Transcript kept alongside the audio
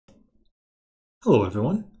Hello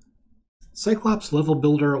everyone. Cyclops Level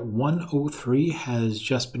Builder 103 has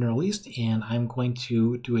just been released, and I'm going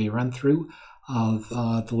to do a run through of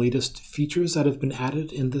the latest features that have been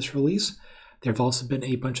added in this release. There have also been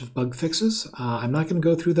a bunch of bug fixes. I'm not going to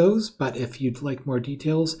go through those, but if you'd like more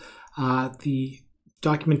details, the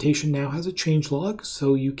documentation now has a changelog,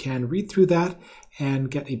 so you can read through that and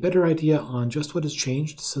get a better idea on just what has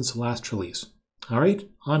changed since the last release. Alright,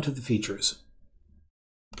 on to the features.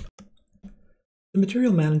 The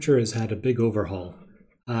Material Manager has had a big overhaul.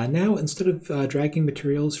 Now, instead of dragging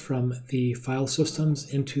materials from the file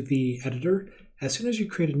systems into the editor, as soon as you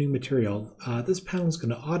create a new material, this panel is going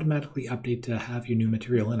to automatically update to have your new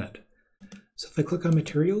material in it. So if I click on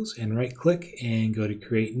Materials and right-click and go to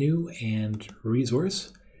Create New and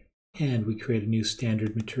Resource, and we create a new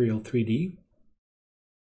standard material 3D,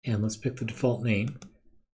 and let's pick the default name,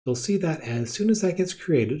 you'll see that as soon as that gets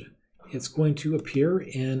created, it's going to appear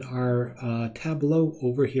in our tableau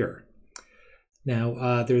over here.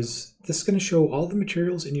 Now, this is going to show all the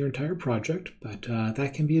materials in your entire project, but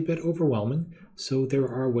that can be a bit overwhelming, so there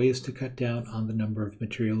are ways to cut down on the number of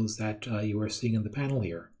materials that you are seeing in the panel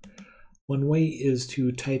here. One way is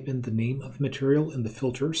to type in the name of the material in the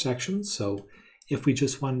filter section. So if we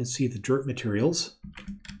just wanted to see the dirt materials,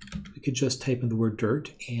 we could just type in the word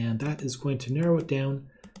dirt, and that is going to narrow it down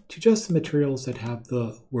to just the materials that have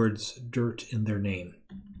the words dirt in their name.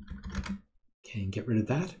 Okay, and get rid of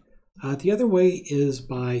that. The other way is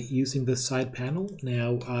by using this side panel.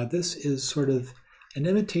 Now, this is sort of an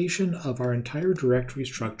imitation of our entire directory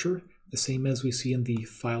structure, the same as we see in the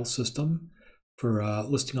file system for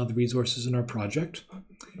listing all the resources in our project.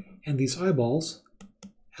 And these eyeballs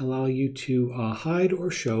allow you to hide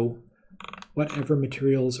or show whatever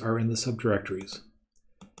materials are in the subdirectories.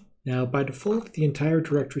 Now, by default, the entire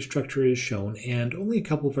directory structure is shown, and only a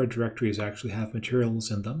couple of our directories actually have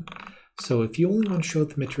materials in them. So if you only want to show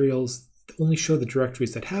the materials, only show the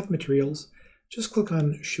directories that have materials, just click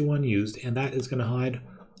on Show Unused, and that is going to hide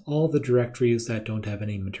all the directories that don't have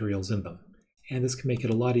any materials in them. And this can make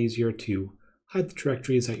it a lot easier to hide the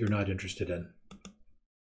directories that you're not interested in.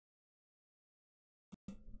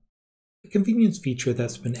 A convenience feature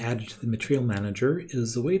that's been added to the Material Manager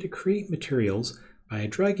is the way to create materials by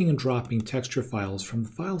dragging and dropping texture files from the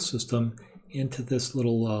file system into this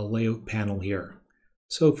little layout panel here.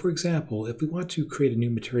 So for example, if we want to create a new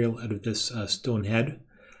material out of this stone head,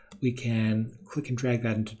 we can click and drag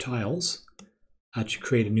that into tiles to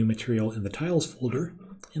create a new material in the tiles folder,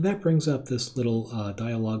 and that brings up this little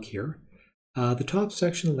dialog here. The top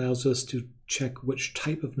section allows us to check which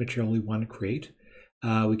type of material we want to create.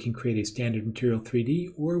 We can create a standard material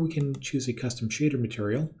 3D, or we can choose a custom shader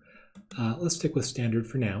material. Let's stick with standard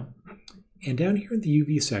for now. And down here in the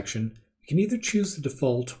UV section, you can either choose the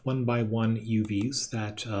default 1x1 UVs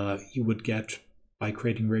that you would get by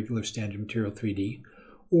creating regular standard material 3D,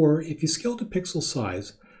 or if you scale to pixel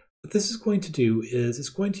size, what this is going to do is it's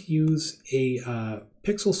going to use a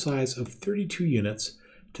pixel size of 32 units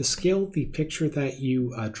to scale the picture that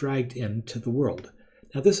you dragged into the world.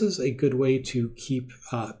 Now this is a good way to keep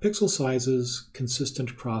pixel sizes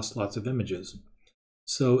consistent across lots of images.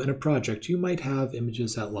 So in a project, you might have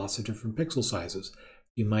images at lots of different pixel sizes.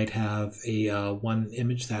 You might have a one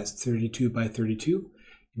image that's 32 by 32. You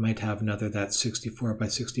might have another that's 64 by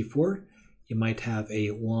 64. You might have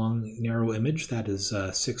a long, narrow image that is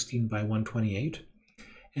 16 by 128.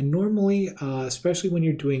 And normally, especially when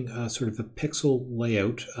you're doing sort of a pixel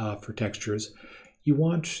layout for textures, you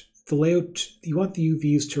want the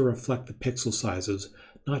UVs to reflect the pixel sizes,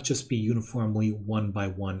 not just be uniformly 1 by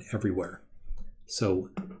 1 everywhere. So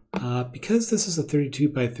because this is a 32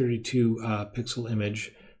 by 32 pixel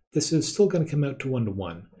image, this is still going to come out to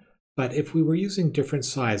 1:1. But if we were using different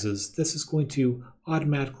sizes, this is going to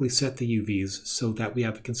automatically set the UVs so that we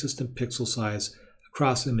have a consistent pixel size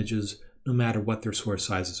across images, no matter what their source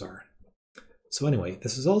sizes are. So anyway,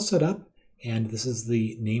 this is all set up, and this is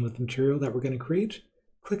the name of the material that we're going to create.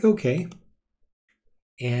 Click OK.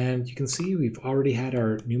 And you can see we've already had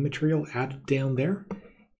our new material added down there.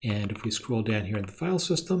 And if we scroll down here in the file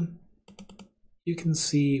system, you can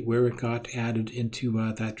see where it got added into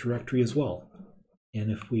that directory as well. And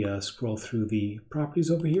if we scroll through the properties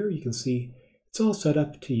over here, you can see it's all set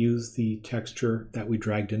up to use the texture that we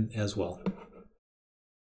dragged in as well.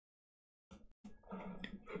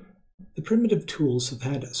 The primitive tools have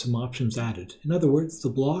had some options added. In other words, the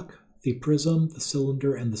block, the prism, the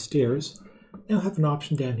cylinder, and the stairs now have an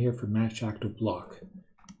option down here for match active block.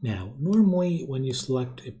 Now, normally when you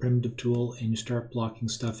select a primitive tool and you start blocking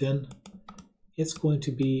stuff in, it's going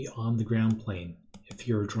to be on the ground plane if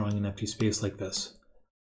you're drawing an empty space like this.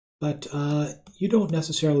 but you don't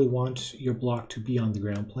necessarily want your block to be on the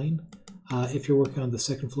ground plane. If you're working on the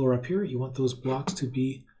second floor up here, you want those blocks to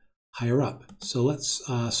be higher up. So let's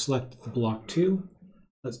select the block 2.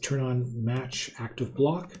 Let's turn on match active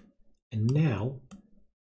block. And now,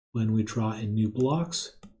 when we draw in new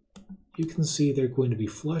blocks, you can see they're going to be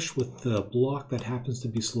flush with the block that happens to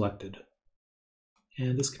be selected.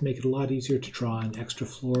 And this can make it a lot easier to draw in extra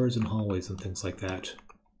floors and hallways and things like that.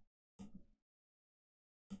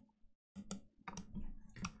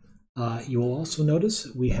 You will also notice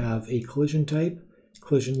we have a collision type,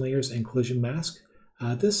 collision layers, and collision mask.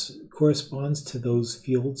 This corresponds to those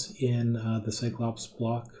fields in the Cyclops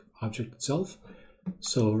block object itself.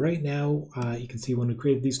 So right now, you can see when we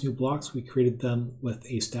created these new blocks, we created them with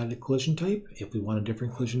a static collision type. If we want a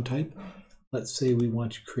different collision type, let's say we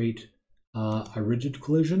want to create a rigid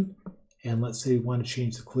collision, and let's say we want to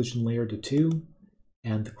change the collision layer to 2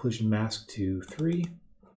 and the collision mask to 3.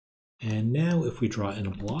 And now if we draw in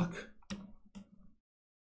a block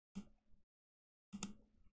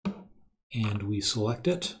and we select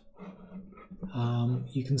it,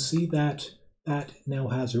 you can see that that now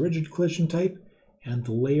has a rigid collision type, and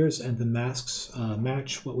the layers and the masks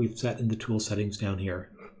match what we've set in the tool settings down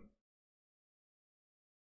here.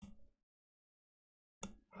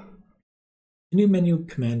 A new menu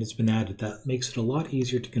command has been added that makes it a lot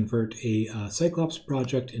easier to convert a Cyclops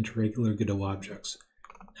project into regular Godot objects.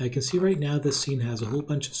 Now you can see right now this scene has a whole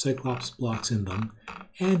bunch of Cyclops blocks in them,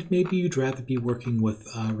 and maybe you'd rather be working with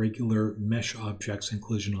regular mesh objects and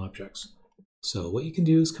collision objects. So what you can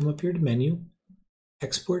do is come up here to Menu,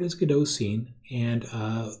 Export as Godot Scene, and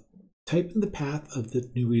type in the path of the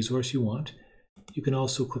new resource you want. You can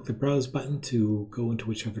also click the Browse button to go into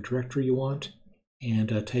whichever directory you want, and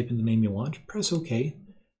type in the name you want. Press OK,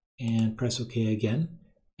 and press OK again.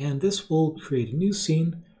 And this will create a new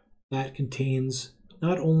scene that contains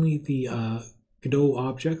not only the Godot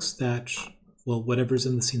objects that, well, whatever's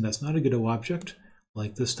in the scene that's not a Godot object,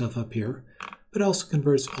 like this stuff up here, but also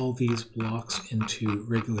converts all these blocks into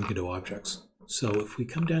regular Godot objects. So if we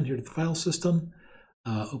come down here to the file system,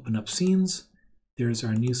 open up scenes, there's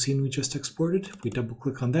our new scene we just exported. If we double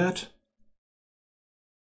click on that,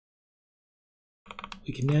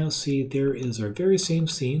 we can now see there is our very same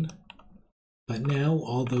scene, but now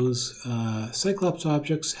all those Cyclops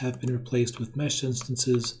objects have been replaced with mesh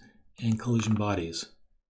instances and collision bodies.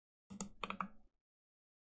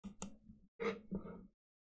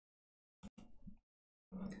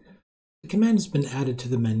 The command has been added to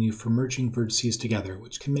the menu for merging vertices together,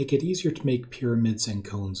 which can make it easier to make pyramids and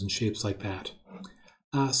cones and shapes like that.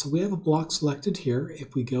 So we have a block selected here.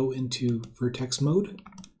 If we go into vertex mode,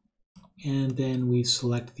 and then we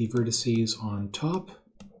select the vertices on top,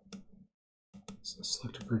 so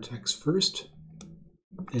select a vertex first,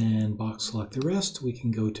 then box select the rest. We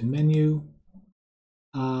can go to Menu,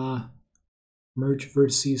 Merge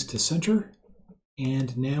Vertices to Center,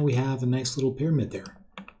 and now we have a nice little pyramid there.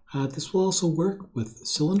 This will also work with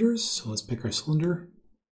cylinders, so let's pick our cylinder,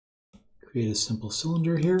 create a simple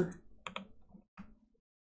cylinder here,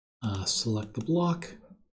 select the block,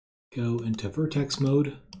 go into vertex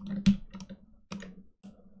mode,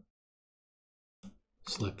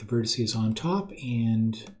 select the vertices on top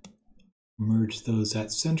and merge those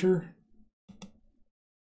at center,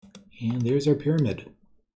 and there's our pyramid.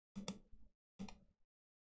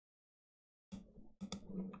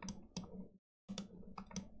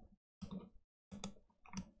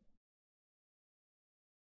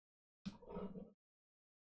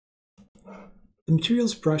 The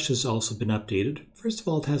materials brush has also been updated. First of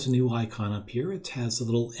all, it has a new icon up here. It has a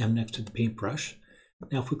little M next to the paintbrush.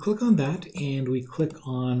 Now if we click on that and we click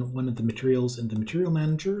on one of the materials in the material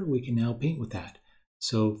manager, we can now paint with that.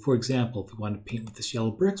 So for example, if we want to paint with this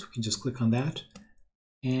yellow bricks, we can just click on that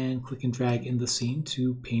and click and drag in the scene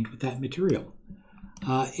to paint with that material.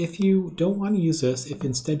 If you don't want to use this, if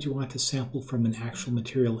instead you want to sample from an actual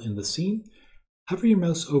material in the scene, hover your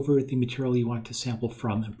mouse over the material you want to sample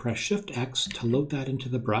from and press Shift X to load that into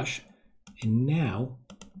the brush, and now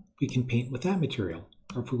we can paint with that material.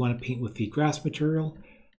 Or if we want to paint with the grass material,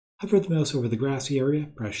 hover the mouse over the grassy area,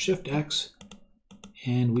 press Shift X,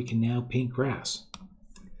 and we can now paint grass.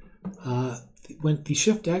 When the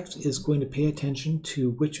Shift X is going to pay attention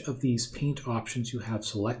to which of these paint options you have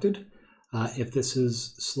selected. If this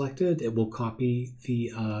is selected, it will copy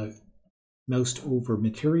the moused over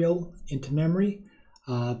material into memory,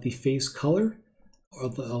 the face color,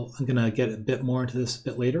 I'm going to get a bit more into this a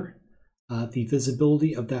bit later, the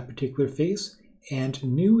visibility of that particular face, and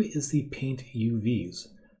new is the paint UVs.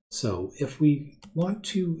 So if we want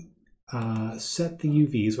to set the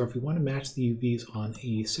UVs, or if we want to match the UVs on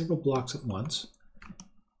several blocks at once,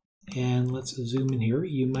 And let's zoom in here.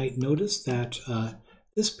 You might notice that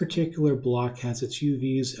this particular block has its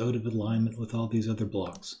UVs out of alignment with all these other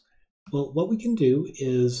blocks. Well, what we can do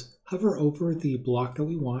is hover over the block that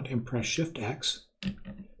we want and press Shift-X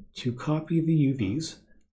to copy the UVs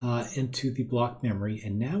into the block memory.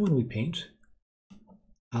 And now when we paint,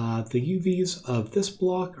 the UVs of this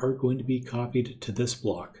block are going to be copied to this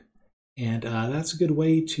block. And that's a good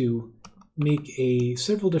way to make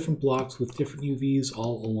several different blocks with different UVs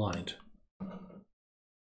all aligned.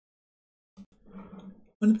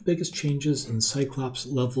 One of the biggest changes in Cyclops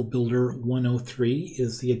Level Builder 103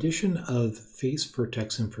 is the addition of face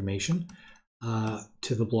vertex information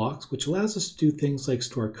to the blocks, which allows us to do things like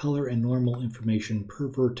store color and normal information per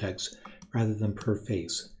vertex rather than per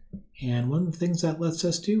face. And one of the things that lets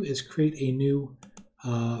us do is create a new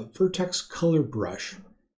vertex color brush.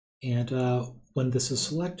 And when this is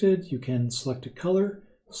selected, you can select a color,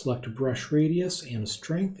 select a brush radius and a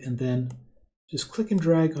strength, and then just click and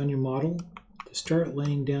drag on your model to start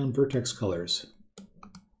laying down vertex colors.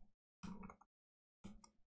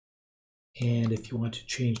 And if you want to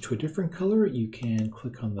change to a different color, you can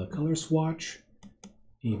click on the color swatch,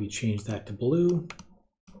 maybe change that to blue,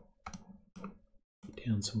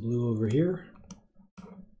 down some blue over here,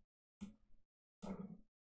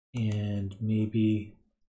 and maybe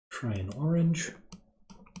try an orange.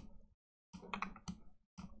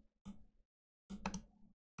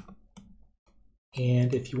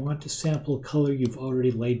 And if you want to sample a color you've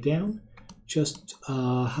already laid down, just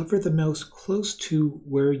hover the mouse close to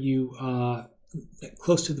where you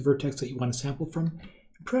close to the vertex that you want to sample from,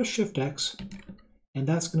 and press Shift-X, and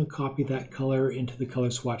that's going to copy that color into the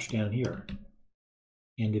color swatch down here.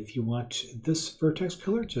 And if you want this vertex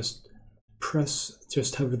color, just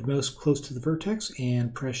hover the mouse close to the vertex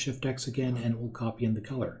and press Shift-X again, and it will copy in the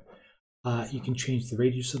color. You can change the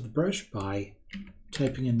radius of the brush by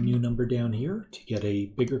typing a new number down here to get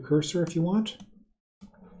a bigger cursor if you want.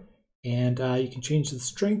 And you can change the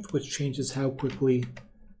strength, which changes how quickly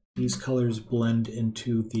these colors blend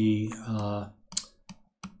into the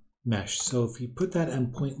mesh. So if you put that on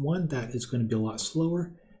 0.1, that is going to be a lot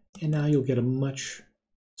slower, and now you'll get a much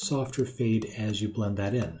softer fade as you blend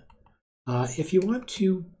that in. If you want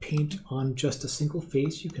to paint on just a single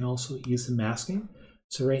face, you can also use the masking.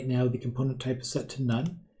 So right now the component type is set to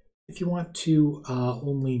none. If you want to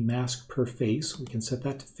only mask per face, we can set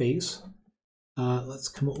that to face. Let's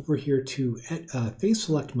come over here to face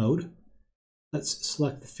select mode. Let's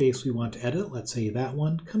select the face we want to edit. Let's say that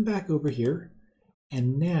one. Come back over here.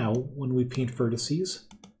 And now when we paint vertices,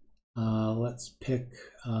 let's pick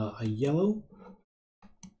a yellow.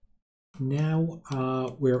 Now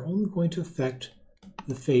we're only going to affect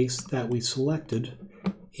the face that we selected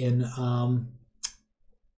in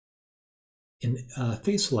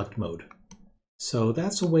face select mode. So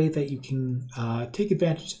that's a way that you can take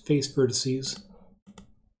advantage of face vertices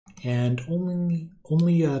and only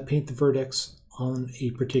paint the vertex on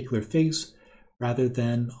a particular face rather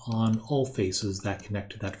than on all faces that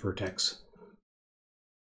connect to that vertex.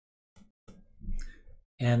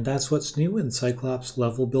 And that's what's new in Cyclops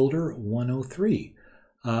Level Builder 103.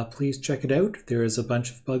 Please check it out. There is a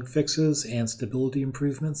bunch of bug fixes and stability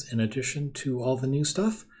improvements in addition to all the new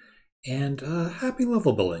stuff. And happy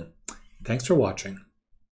level building. Thanks for watching.